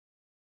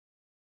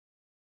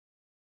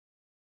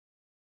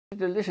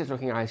delicious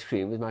looking ice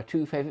cream with my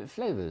two favourite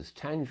flavours,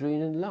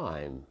 tangerine and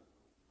lime.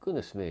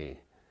 Goodness me,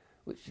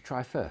 which to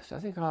try first? I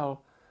think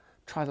I'll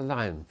try the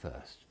lime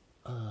first.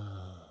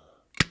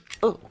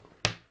 Oh,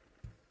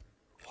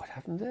 what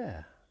happened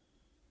there?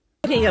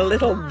 Getting a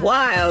little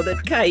wild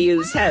at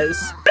Caillou's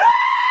house.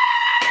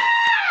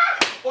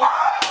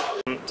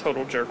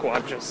 Total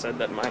jerkwad just said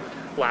that my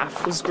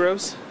laugh was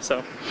gross,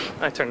 so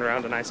I turned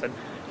around and I said,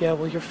 yeah,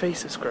 well, your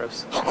face is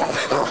gross.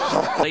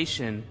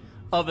 Simulation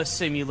of a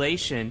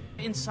simulation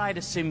inside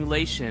a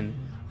simulation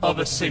of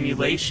a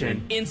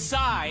simulation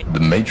inside the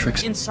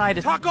Matrix, inside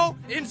a taco,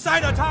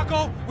 inside a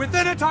taco,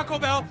 within a Taco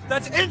Bell,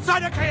 that's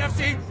inside a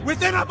KFC,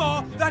 within a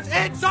mall, that's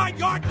inside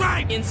your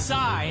brain!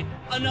 inside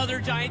another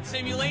giant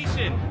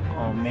simulation.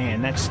 Oh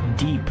man, that's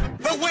deep.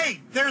 But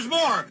wait, there's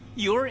more!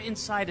 You're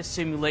inside a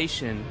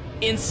simulation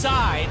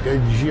inside a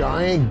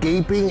giant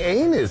gaping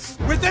anus.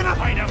 Within a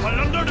pineapple,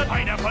 under the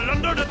pineapple,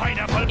 under the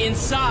pineapple,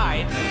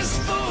 inside this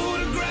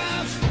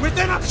photograph,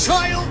 within a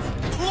child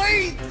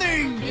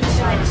plaything!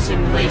 Inside a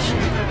simulation,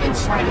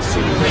 inside a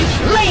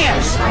simulation,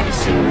 layers! Inside a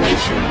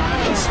simulation,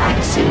 inside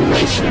a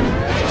simulation,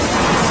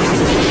 inside a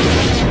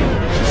simulation.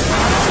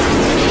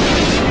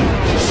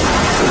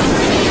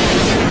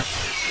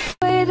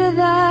 Way to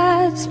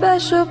that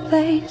special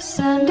place,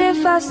 and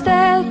if I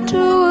step too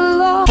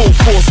long, Full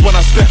force when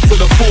I step to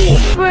the floor.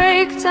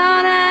 break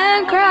down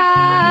and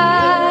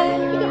cry.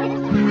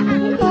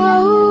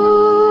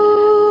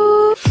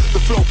 Oh, The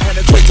flow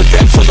penetrates the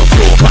depths of the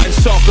floor, cutting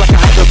soft like I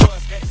had the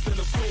verse X to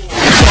the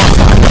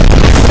floor.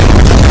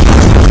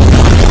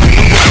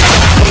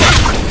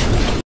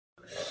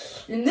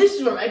 And this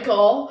is what I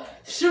call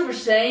Super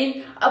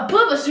Saiyan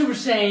above a Super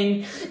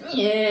Saiyan.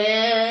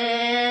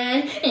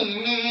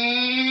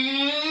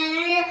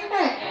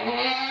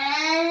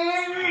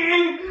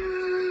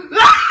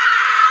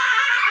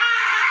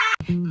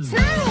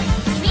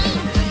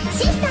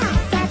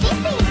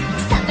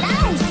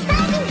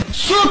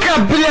 Сука,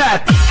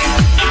 блядь!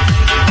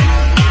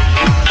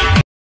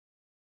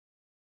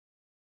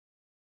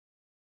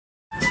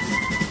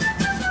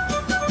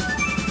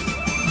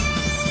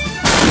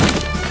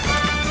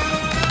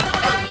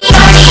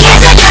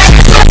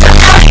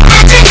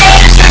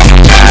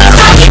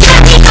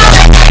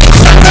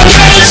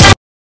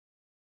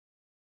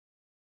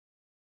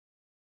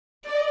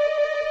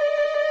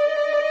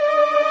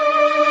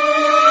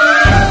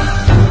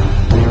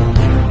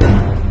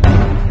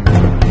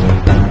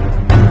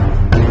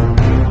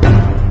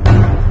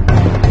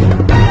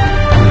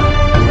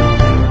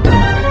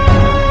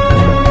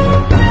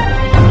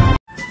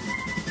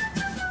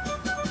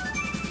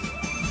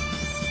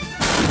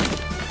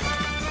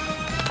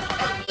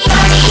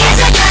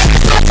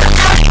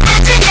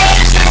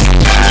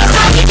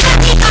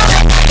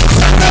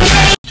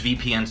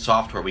 VPN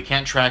software. We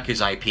can't track his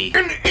IP.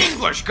 In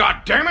English,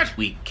 goddammit!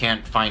 We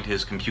can't find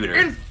his computer.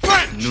 In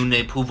French! Nous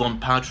ne pouvons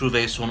pas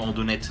trouver son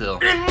ordinateur.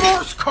 In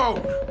Morse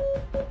code!